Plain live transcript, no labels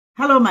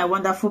Hello, my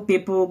wonderful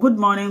people. Good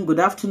morning, good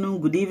afternoon,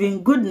 good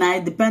evening, good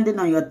night, depending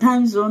on your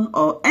time zone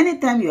or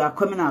anytime you are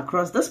coming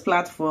across this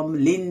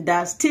platform,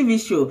 Linda's TV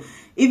show.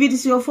 If it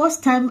is your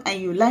first time and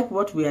you like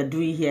what we are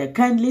doing here,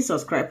 kindly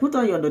subscribe. Put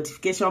on your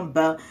notification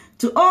bell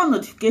to all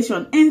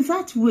notification. In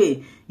that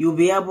way, you'll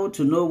be able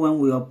to know when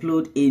we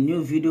upload a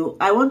new video.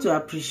 I want to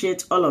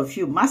appreciate all of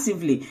you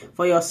massively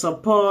for your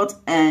support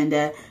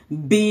and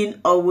being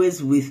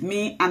always with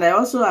me. And I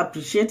also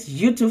appreciate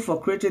YouTube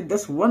for creating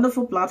this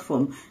wonderful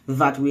platform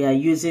that we are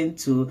using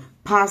to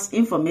pass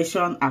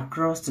information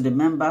across to the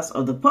members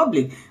of the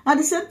public. At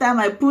the same time,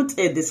 I put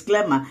a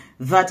disclaimer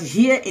that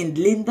here in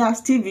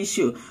Linda's TV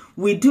show,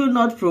 we do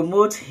not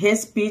promote hate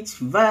speech,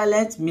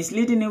 violence,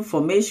 misleading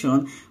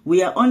information.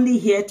 We are only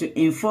here to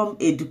inform,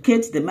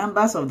 educate the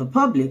members of the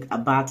public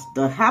about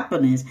the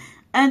happenings.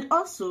 And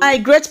also, my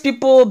great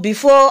people,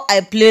 before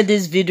I play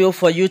this video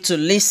for you to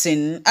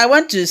listen, I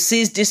want to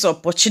seize this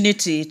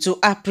opportunity to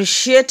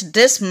appreciate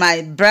this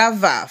my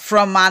brother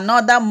from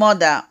another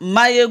mother,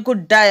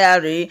 Mayegu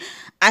Diary.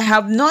 I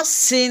have not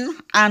seen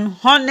an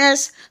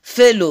honest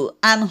fellow,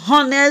 an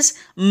honest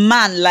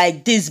man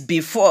like this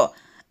before.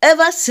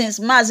 Ever since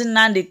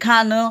Nnamdi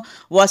Kanu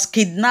was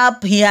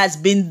kidnapped, he has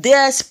been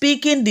there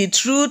speaking the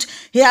truth.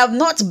 He have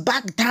not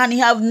backed down. He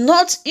have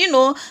not,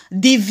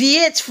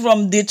 deviate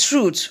from the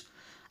truth.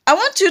 I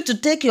want you to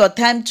take your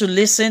time to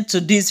listen to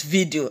this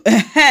video.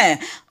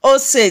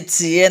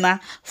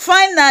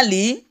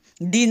 Finally,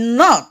 the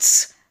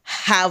North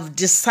have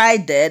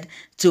decided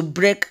to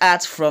break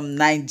out from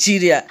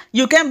Nigeria.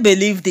 You can't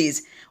believe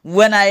this.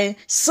 When I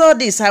saw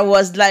this, I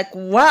was like,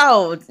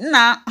 wow,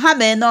 how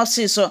may not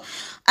see so?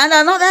 And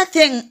another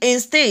thing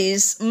is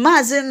this,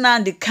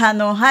 Nnamdi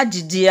Kanu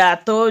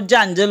hajidiato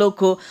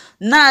janjeloko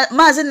na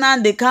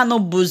Nnamdi Kanu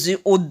buzi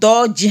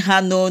odo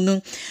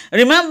jihanonu.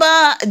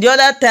 Remember the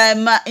other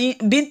time,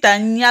 Binta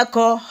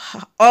Nyako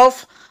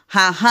off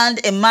her hand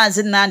in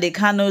Nnamdi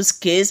Kanu's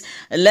case.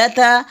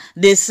 Later,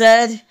 they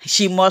said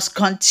she must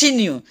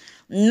continue.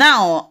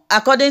 Now,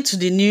 according to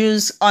the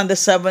news, on the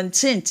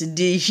 17th,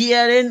 the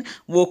hearing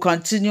will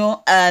continue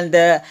and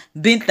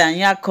Binta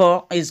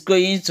Nyako is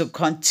going to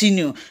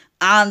continue.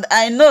 And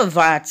I know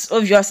that,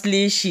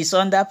 obviously, she's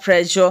under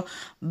pressure,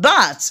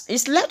 but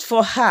it's left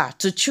for her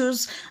to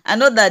choose. I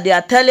know that they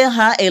are telling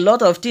her a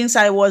lot of things.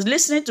 I was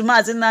listening to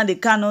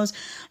Nnamdi Kanu's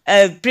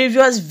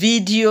previous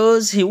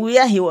videos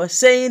where he was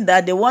saying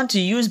that they want to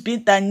use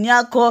Binta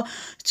Nyako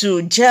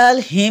to jail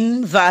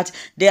him, that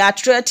they are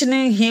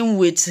threatening him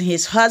with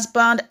his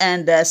husband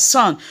and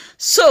son.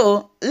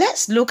 So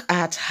let's look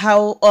at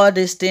how all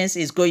these things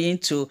is going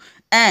to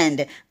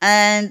end.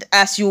 And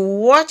as you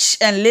watch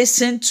and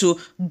listen to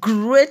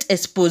great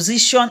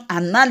exposition,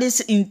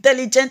 analysis,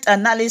 intelligent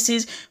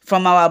analysis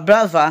from our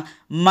brother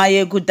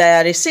Mayegu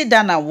Diary, sit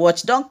down and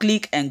watch. Don't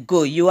click and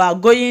go. You are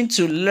going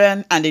to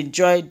learn and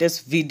enjoy this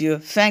video.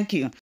 Thank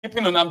you.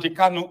 Keeping Nnamdi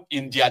Kanu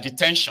in their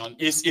detention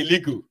is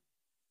illegal,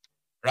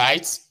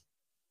 right?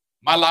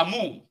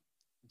 Malamu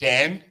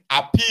then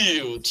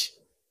appealed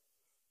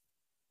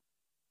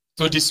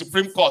to the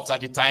Supreme Court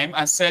at the time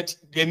and said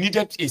they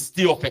needed a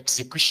stay of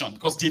execution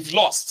because they've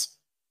lost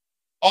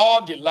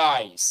all the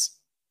lies,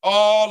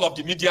 all of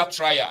the media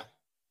trial,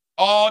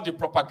 all the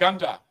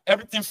propaganda,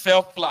 everything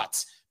fell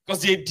flat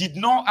because they did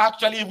not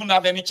actually even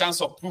have any chance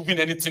of proving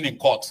anything in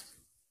court.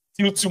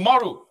 Till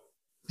tomorrow,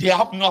 they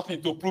have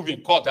nothing to prove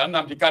in court that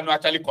Nnamdi Kanu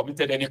actually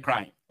committed any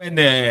crime. When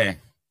the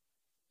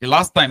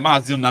last time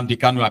Nnamdi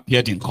Kanu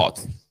appeared in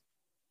court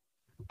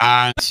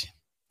and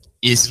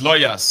his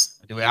lawyers,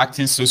 they were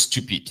acting so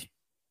stupid,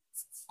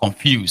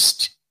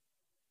 confused,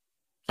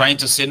 trying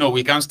to say, no,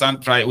 we can't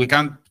stand trial, we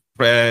can't,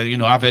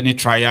 have any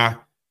trial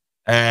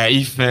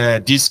if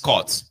this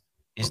court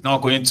is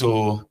not going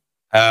to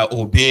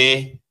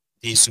obey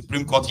the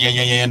Supreme Court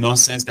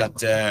nonsense that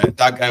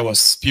that guy was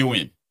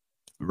spewing,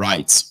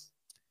 right?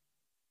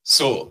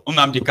 So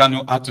Nnamdi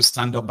Kanu had to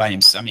stand up by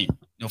himself,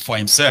 for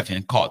himself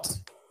in court,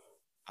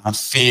 and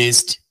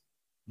faced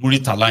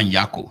Muritala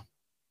Nyako,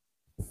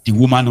 the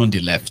woman on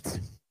the left,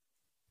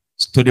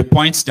 to the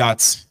point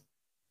that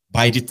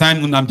by the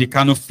time Nnamdi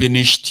Kanu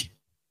finished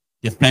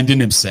defending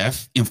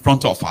himself in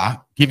front of her,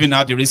 giving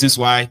her the reasons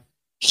why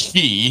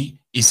she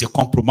is a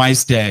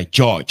compromised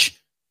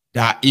judge,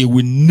 that he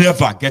will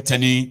never get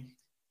any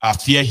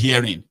fair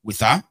hearing with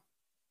her,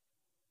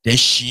 then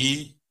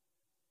she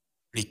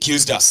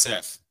recused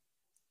herself.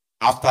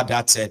 After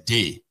that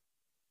day,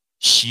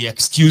 she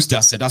excused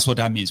herself. That's what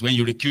that means. When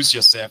you recuse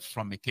yourself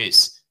from a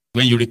case,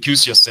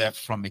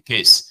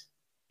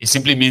 it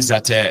simply means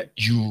that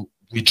you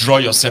withdraw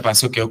yourself and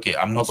say, okay,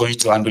 I'm not going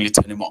to handle it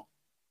anymore.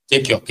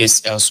 Take your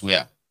case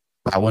elsewhere.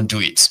 I won't do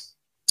it.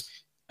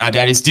 Now,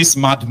 there is this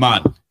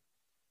madman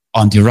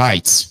on the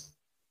right.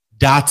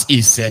 That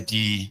is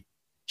the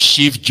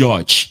chief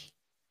judge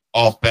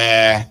of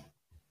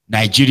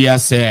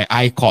Nigeria's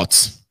High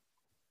Court.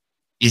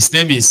 His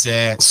name is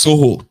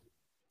Soho.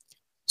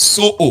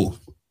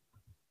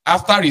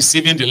 After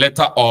receiving the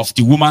letter of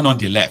the woman on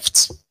the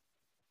left,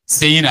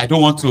 saying, I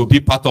don't want to be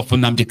part of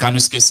Nnamdi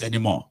Kanu's case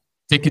anymore,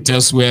 take it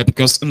elsewhere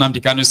because Nnamdi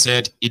Kanu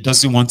said he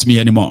doesn't want me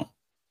anymore.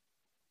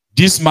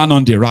 This man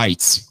on the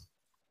right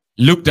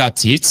looked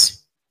at it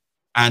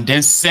and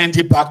then sent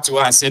it back to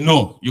her and said,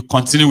 no, you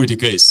continue with the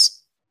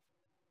case.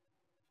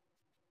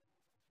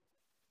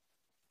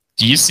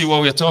 Do you see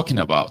what we're talking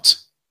about?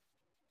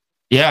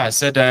 Yeah, I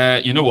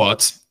said, you know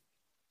what?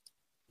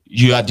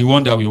 You are the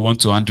one that we want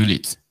to handle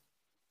it.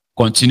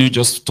 Continue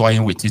just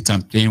toying with it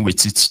and playing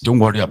with it. Don't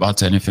worry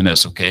about anything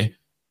else, okay?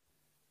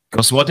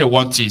 Because what they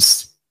want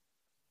is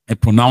a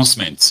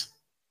pronouncement.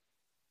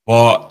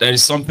 But there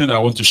is something that I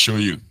want to show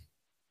you.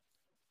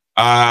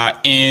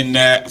 Let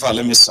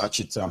me search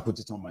it and put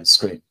it on my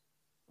screen.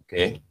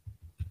 Okay.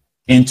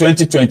 In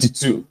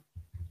 2022,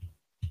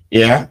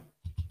 yeah,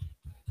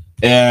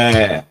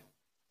 an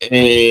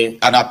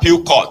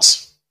appeal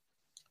court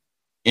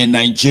in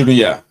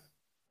Nigeria,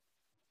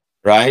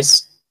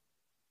 right,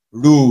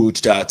 ruled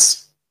that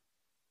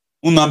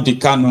Nnamdi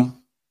Kanu,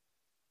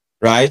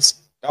 right,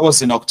 that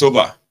was in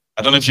October.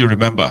 I don't know if you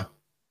remember,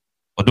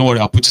 but don't worry,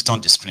 I'll put it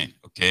on the screen,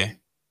 okay,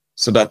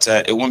 so that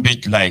it won't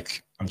be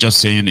like I'm just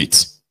saying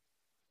it.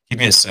 Give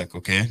me a sec,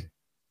 okay?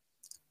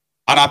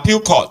 An appeal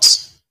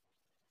court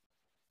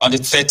on the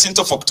 13th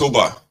of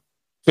October,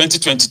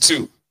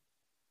 2022,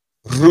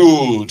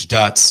 ruled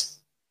that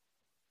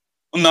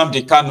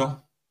Nnamdi Kanu,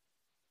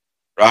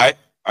 right?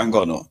 Hang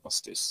on, no, what's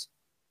this?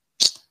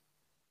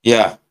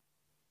 Yeah.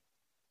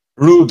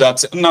 Ruled that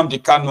Nnamdi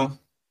Kanu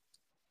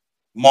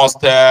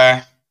must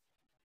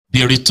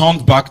be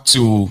returned back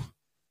to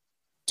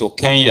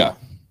Kenya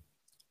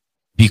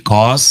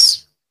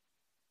because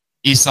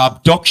his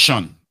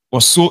abduction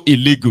was so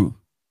illegal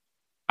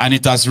and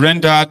it has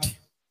rendered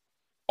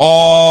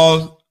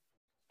all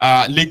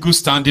legal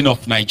standing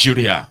of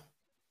Nigeria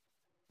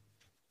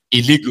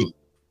illegal,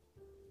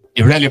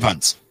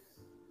 irrelevant,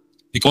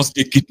 because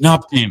they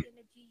kidnapped him.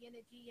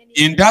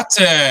 In that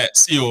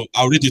CEO,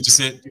 I'll read it to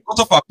say, the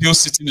Court of Appeal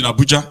sitting in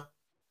Abuja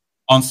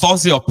on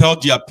Thursday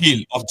upheld the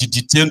appeal of the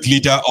detained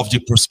leader of the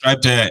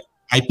proscribed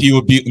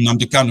IPOB,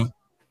 Nnamdi Kanu.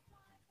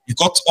 The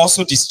court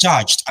also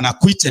discharged and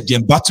acquitted the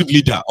embattled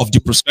leader of the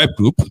proscribed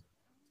group.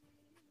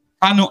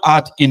 Kanu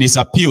had, in his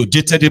appeal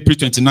dated April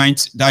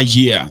 29th that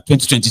year,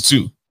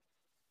 2022,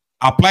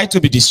 applied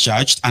to be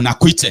discharged and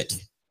acquitted.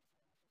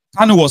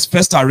 Kanu was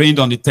first arraigned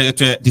on the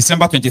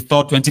December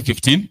 23rd,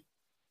 2015,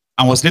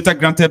 and was later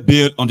granted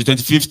bail on the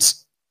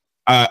 25th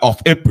of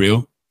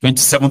April,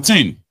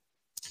 2017.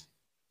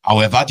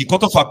 However, the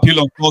Court of Appeal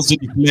on Thursday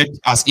declared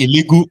as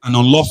illegal and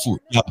unlawful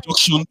the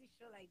abduction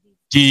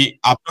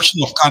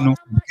of Kanu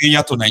from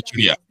Kenya to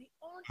Nigeria,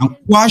 and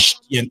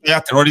quashed the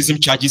entire terrorism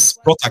charges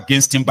brought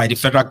against him by the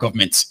federal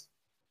government.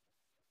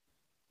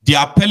 The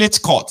appellate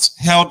court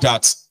held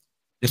that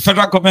the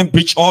federal government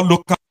breached all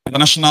local and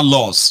international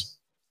laws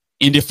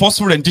in the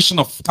forceful rendition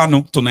of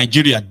Kanu to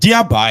Nigeria,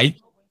 thereby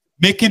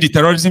making the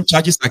terrorism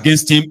charges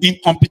against him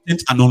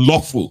incompetent and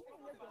unlawful.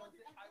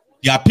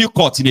 The appeal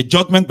court, in a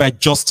judgment by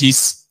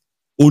Justice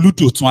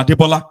Oludotun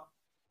Adebola,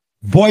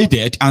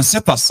 voided and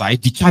set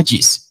aside the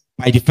charges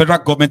by the federal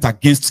government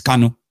against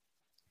Kanu.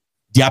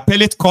 The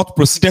appellate court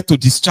proceeded to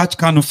discharge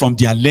Kanu from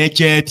the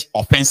alleged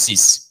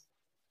offenses.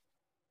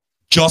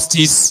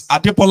 Justice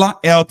Adebola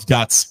held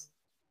that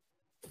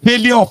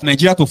failure of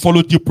Nigeria to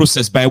follow due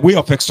process by way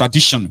of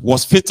extradition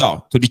was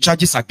fatal to the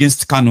charges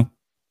against Kanu.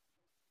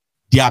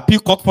 The appeal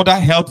court further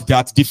held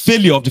that the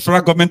failure of the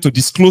federal government to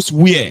disclose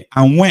where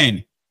and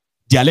when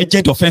the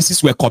alleged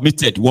offenses were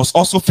committed was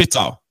also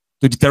fatal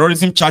to the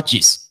terrorism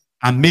charges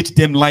and made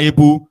them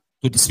liable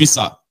to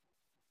dismissal.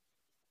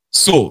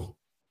 So,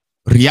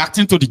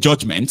 reacting to the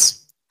judgment,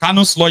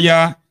 Kanu's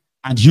lawyer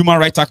and human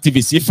rights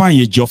activist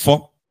Ifeanyi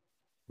Ejiofor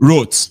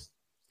wrote,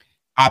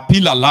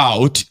 appeal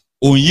allowed,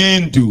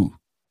 Onyendu,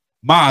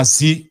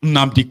 Maazi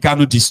Nnamdi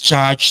Kanu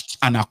discharged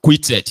and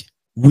acquitted.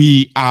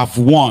 We have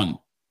won.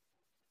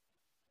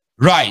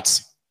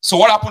 Right. So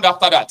what happened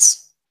after that?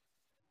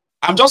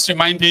 I'm just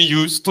reminding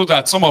you so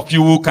that some of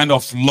you who kind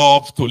of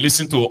love to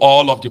listen to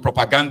all of the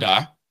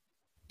propaganda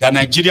that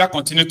Nigeria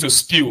continued to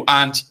spew.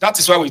 And that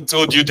is why we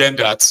told you then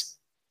that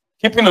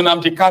keeping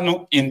Nnamdi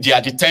Kanu in their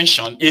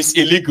detention is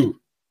illegal.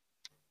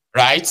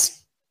 Right?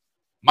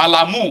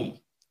 Malamu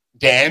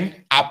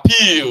then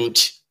appealed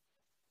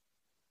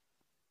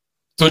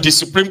to the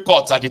Supreme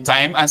Court at the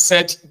time and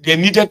said they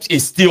needed a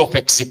stay of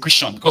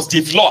execution because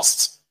they've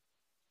lost.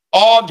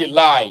 All the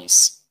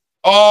lies,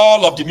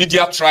 all of the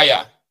media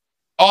trial,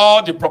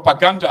 all the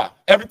propaganda,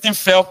 everything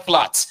fell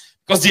flat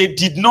because they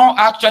did not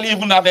actually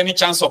even have any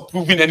chance of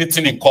proving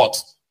anything in court.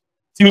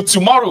 Till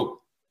tomorrow,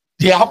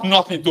 they have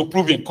nothing to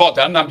prove in court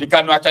that Nnamdi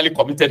Kanu actually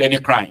committed any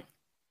crime.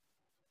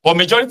 But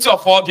majority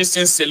of all these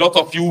things, a lot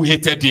of you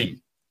hated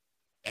him.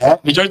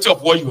 Majority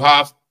of what you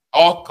have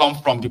all come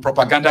from the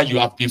propaganda you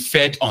have been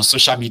fed on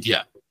social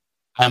media.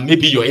 And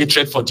maybe your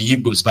hatred for the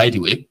Igbos, by the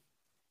way.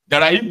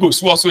 There are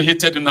Igbos who also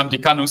hated Nnamdi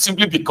Kanu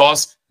simply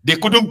because they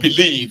couldn't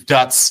believe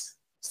that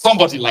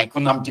somebody like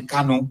Nnamdi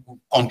Kanu would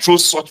control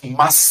such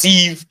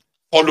massive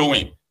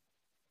following.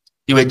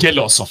 They were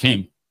jealous of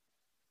him,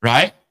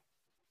 right?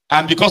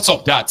 And because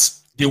of that,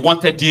 they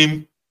wanted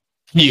him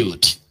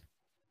killed.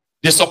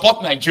 They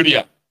support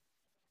Nigeria.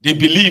 They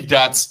believe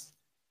that,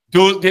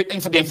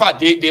 in fact,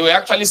 they were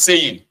actually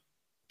saying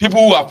people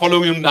who are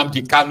following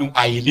Nnamdi Kanu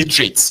are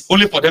illiterate,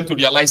 only for them to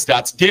realize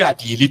that they are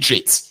the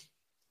illiterate,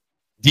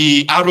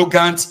 the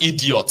arrogant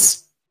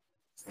idiots,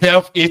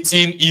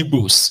 self-hating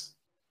Igbos,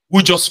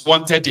 who just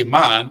wanted a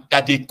man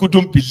that they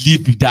couldn't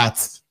believe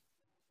that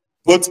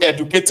both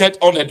educated,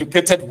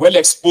 uneducated,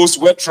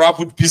 well-exposed,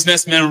 well-traveled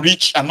businessmen,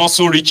 rich and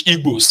also rich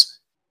Igbos,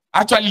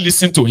 actually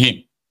listened to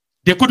him.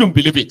 They couldn't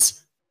believe it.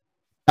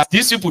 That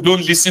these people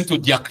don't listen to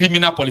their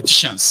criminal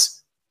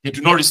politicians. They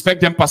do not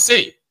respect them per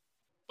se.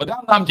 But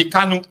that Nnamdi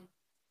Kanu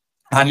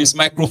and his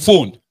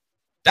microphone,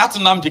 that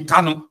Nnamdi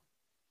Kanu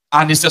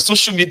and his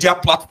social media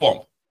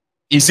platform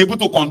is able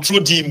to control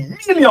the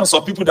millions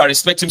of people that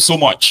respect him so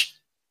much.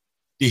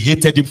 They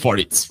hated him for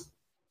it.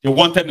 They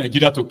wanted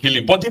Nigeria to kill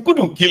him, but they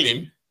couldn't kill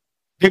him.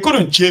 They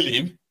couldn't jail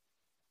him.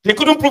 They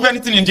couldn't prove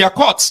anything in their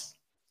courts.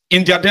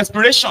 In their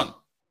desperation,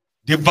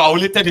 they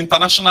violated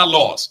international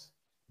laws.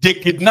 They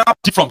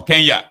kidnapped him from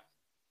Kenya.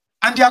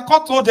 And their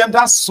court told them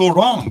that's so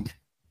wrong.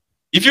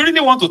 If you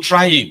really want to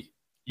try him,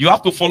 you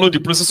have to follow the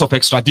process of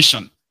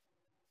extradition.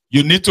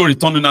 You need to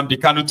return Nnamdi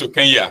Kanu to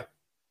Kenya.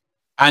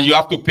 And you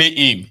have to pay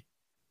him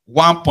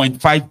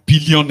 1.5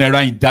 billion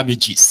naira in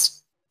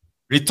damages.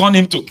 Return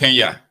him to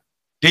Kenya.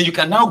 Then you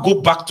can now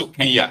go back to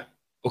Kenya,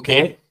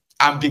 okay,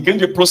 and begin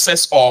the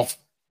process of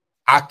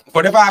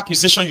whatever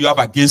accusation you have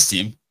against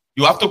him,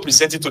 you have to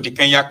present it to the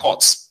Kenya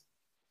courts,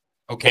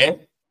 okay,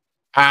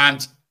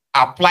 and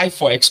apply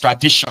for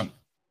extradition.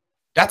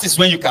 That is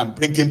when you can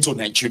bring him to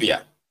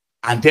Nigeria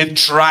and then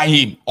try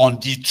him on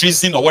the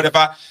treason or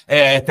whatever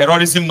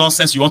terrorism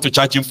nonsense you want to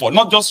charge him for.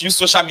 Not just use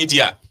social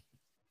media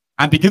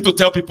and begin to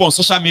tell people on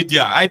social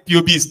media,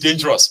 IPOB is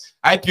dangerous,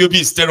 IPOB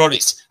is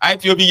terrorist,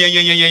 IPOB,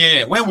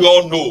 yeah. When we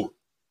all know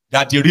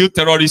that the real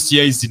terrorist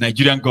here is the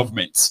Nigerian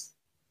government.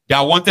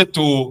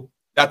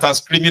 That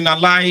has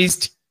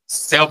criminalized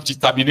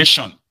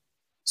self-determination.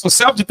 So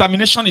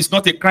self-determination is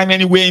not a crime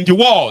anywhere in the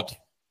world.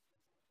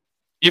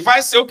 If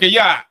I say, okay,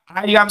 yeah,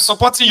 I am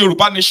supporting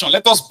Yoruba nation,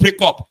 let us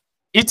break up.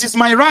 It is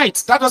my right.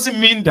 That doesn't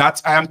mean that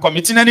I am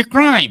committing any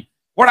crime.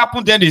 What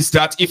happened then is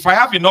that if I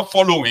have enough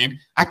following,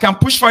 I can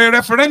push for a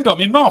referendum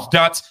enough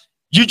that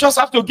you just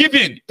have to give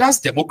in. That's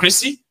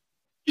democracy.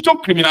 You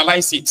don't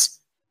criminalize it.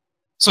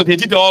 So they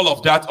did all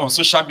of that on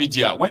social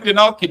media. When they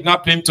now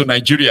kidnapped him to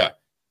Nigeria,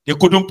 they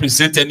couldn't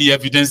present any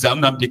evidence that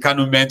Nnamdi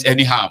Kanu meant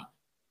any harm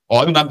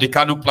or Nnamdi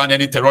Kanu planned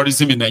any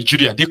terrorism in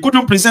Nigeria. They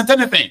couldn't present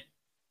anything.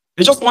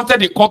 They just wanted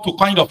the court to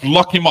kind of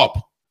lock him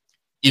up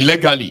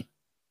illegally.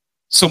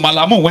 So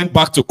Malamu went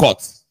back to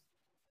court.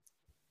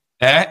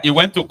 He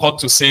went to court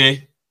to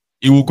say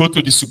he will go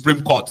to the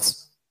Supreme Court.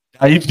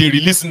 And if they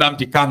release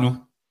Nnamdi Kanu,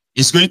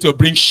 it's going to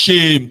bring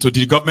shame to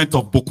the government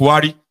of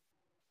Bukwari.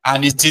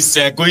 And it is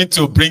going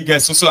to bring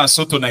so and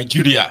so to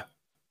Nigeria.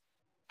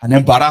 An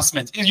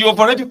embarrassment. You have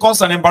already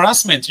caused an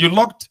embarrassment. You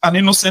locked an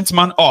innocent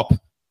man up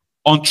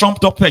on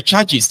trumped-up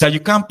charges that you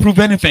can't prove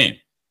anything.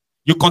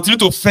 You continue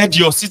to feed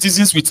your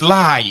citizens with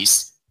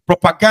lies,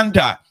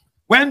 propaganda.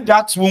 When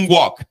that won't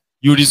work,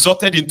 you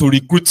resorted into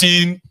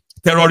recruiting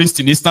terrorists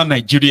in eastern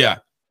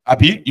Nigeria.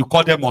 Abi, you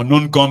call them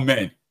unknown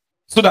gunmen,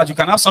 so that you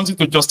can have something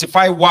to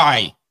justify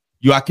why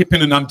you are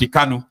keeping Nnamdi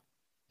Kanu.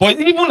 But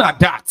even at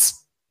that,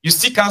 you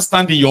still can't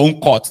stand in your own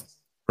court,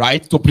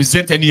 right, to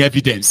present any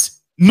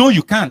evidence. No,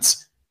 you can't.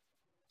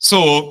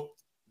 So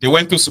they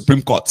went to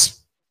Supreme Court.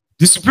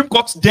 The Supreme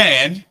Court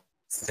then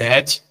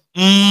said,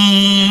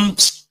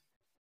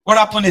 what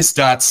happened is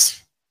that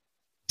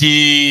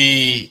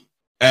the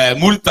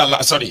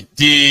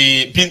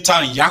the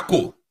Bintan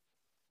Yako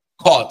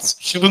court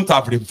shouldn't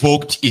have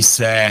revoked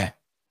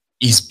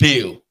his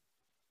bail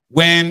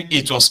when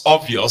it was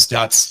obvious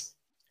that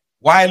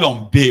while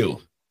on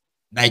bail,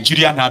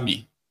 Nigerian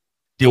army,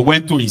 they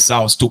went to his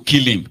house to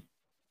kill him.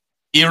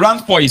 He ran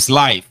for his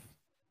life.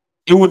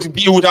 He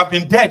would have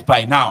been dead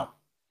by now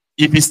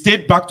if he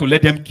stayed back to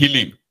let them kill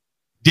him.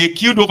 They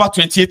killed over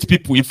 28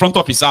 people in front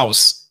of his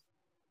house.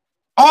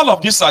 All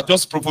of these are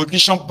just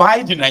provocation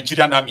by the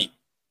Nigerian army.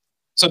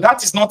 So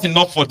that is not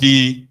enough for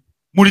the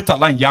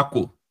Muritala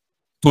Yako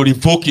to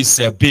revoke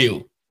his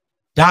bail.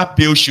 That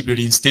bail should be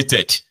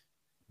reinstated.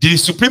 The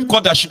Supreme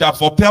Court that should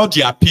have upheld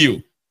the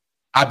appeal,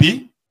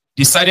 Abi,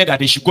 decided that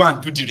they should go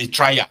and do the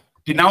retrial.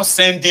 They now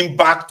send him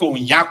back to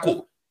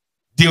Onyako.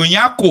 The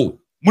Onyako,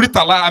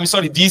 Muritala, I'm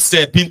sorry, this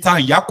Binta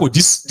Onyako,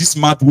 this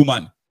mad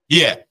woman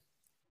here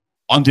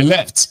on the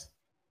left,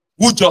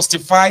 who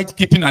justified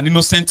keeping an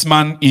innocent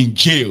man in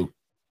jail,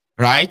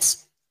 right?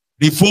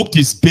 Revoked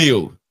his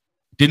bail.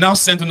 They now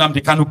sent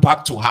Nnamdi Kanu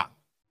back to her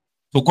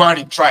to go and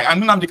retry.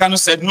 And Nnamdi Kanu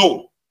said,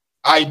 no,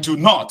 I do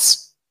not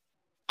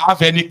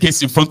have any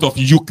case in front of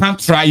you. You can't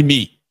try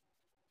me.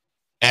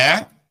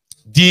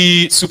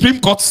 The Supreme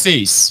Court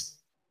says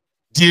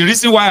the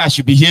reason why I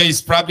should be here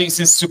is probably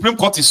since Supreme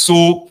Court is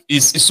so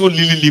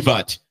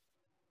lily-livered,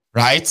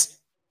 right?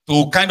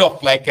 To kind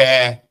of like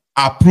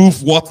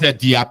approve what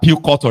the appeal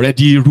court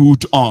already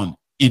ruled on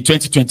in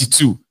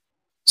 2022.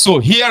 So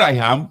here I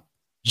am,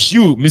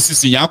 you,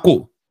 Mrs.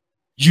 Inyako,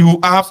 you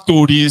have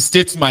to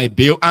reinstate my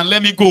bail and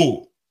let me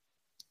go.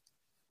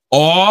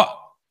 Or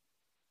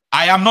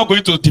I am not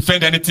going to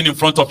defend anything in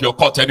front of your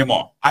court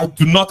anymore. I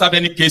do not have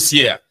any case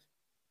here.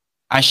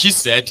 And she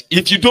said,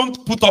 if you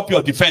don't put up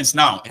your defense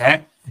now,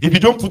 if you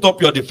don't put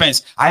up your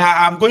defense,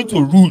 I am going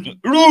to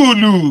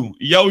rule,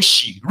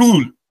 Yoshi,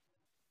 rule.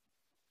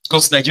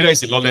 Because Nigeria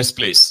is a lawless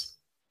place.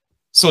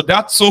 So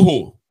that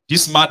Soho,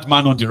 this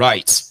madman on the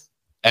right,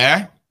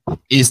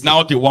 is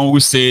now the one who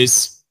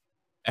says,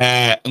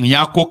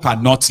 Nyako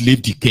cannot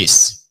leave the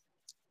case.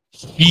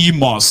 He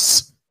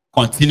must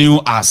continue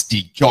as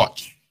the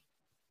judge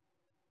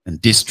in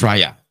this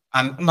trial.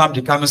 And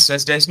Nnamdi Kanu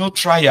says, there's no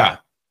trial.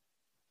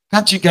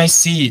 Can't you guys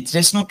see it?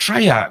 There's no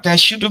trial. There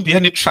shouldn't be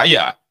any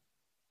trial.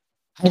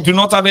 I do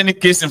not have any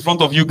case in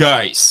front of you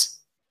guys.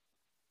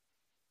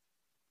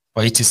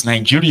 But it is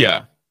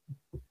Nigeria.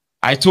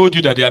 I told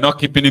you that they are not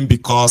keeping him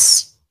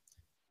because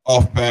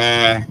of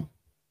they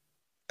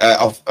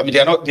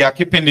are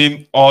keeping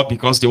him all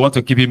because they want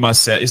to keep him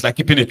as it's like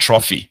keeping a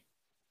trophy.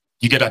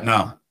 You get that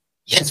now?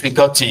 Yes, we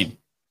got him.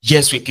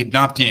 Yes, we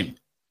kidnapped him.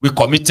 We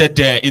committed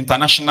the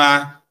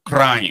international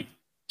crime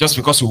just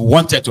because we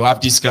wanted to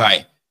have this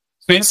guy.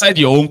 So inside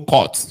your own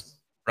court,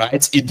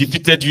 right? It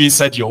defeated you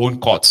inside your own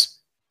court.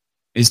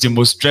 It's the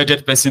most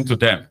dreaded person to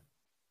them.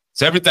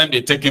 So every time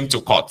they take him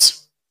to court,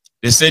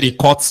 they say it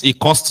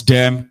cost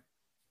them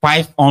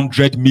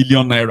 500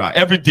 million naira.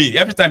 Every day,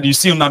 every time you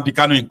see Nnamdi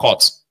Kanu in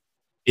court,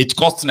 it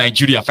costs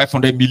Nigeria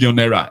 500 million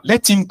naira.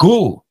 Let him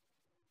go.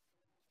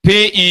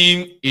 Pay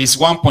him is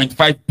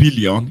 1.5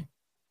 billion.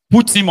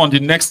 Put him on the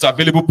next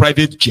available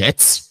private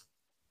jet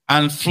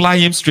and fly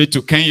him straight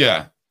to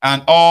Kenya.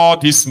 And all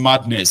this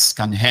madness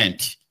can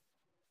end.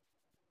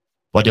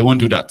 But they won't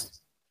do that.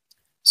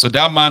 So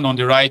that man on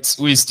the right,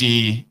 who is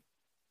the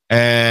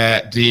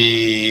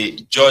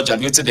judge,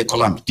 and what they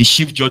call him, the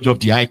chief judge of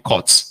the High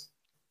Court,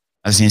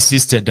 has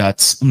insisted that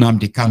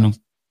Nnamdi Kanu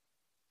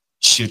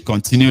should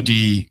continue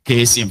the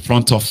case in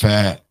front of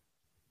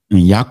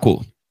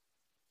Nyako.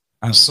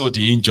 And so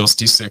the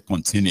injustice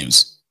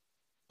continues,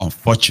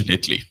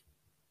 unfortunately.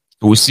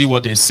 We'll see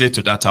what they say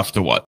to that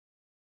afterward.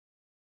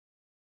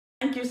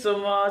 Thank you so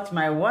much,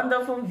 my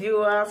wonderful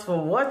viewers,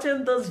 for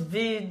watching this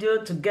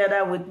video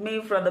together with me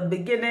from the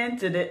beginning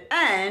to the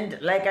end.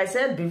 Like I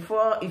said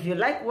before, if you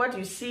like what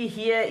you see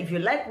here, if you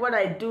like what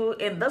I do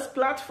in this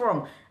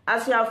platform,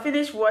 as you have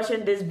finished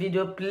watching this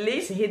video,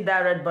 please hit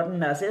that red button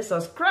that says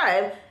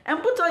subscribe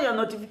and put on your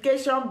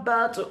notification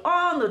bell to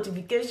all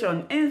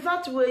notification. In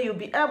that way, you'll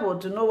be able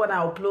to know when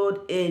I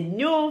upload a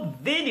new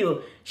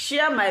video.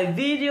 Share my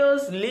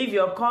videos, leave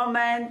your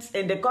comments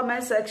in the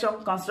comment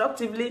section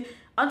constructively.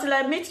 Until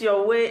I meet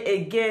your way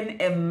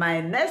again in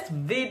my next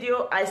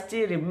video, I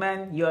still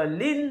remain your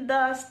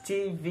Linda's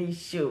TV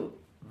show.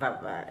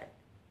 Bye-bye.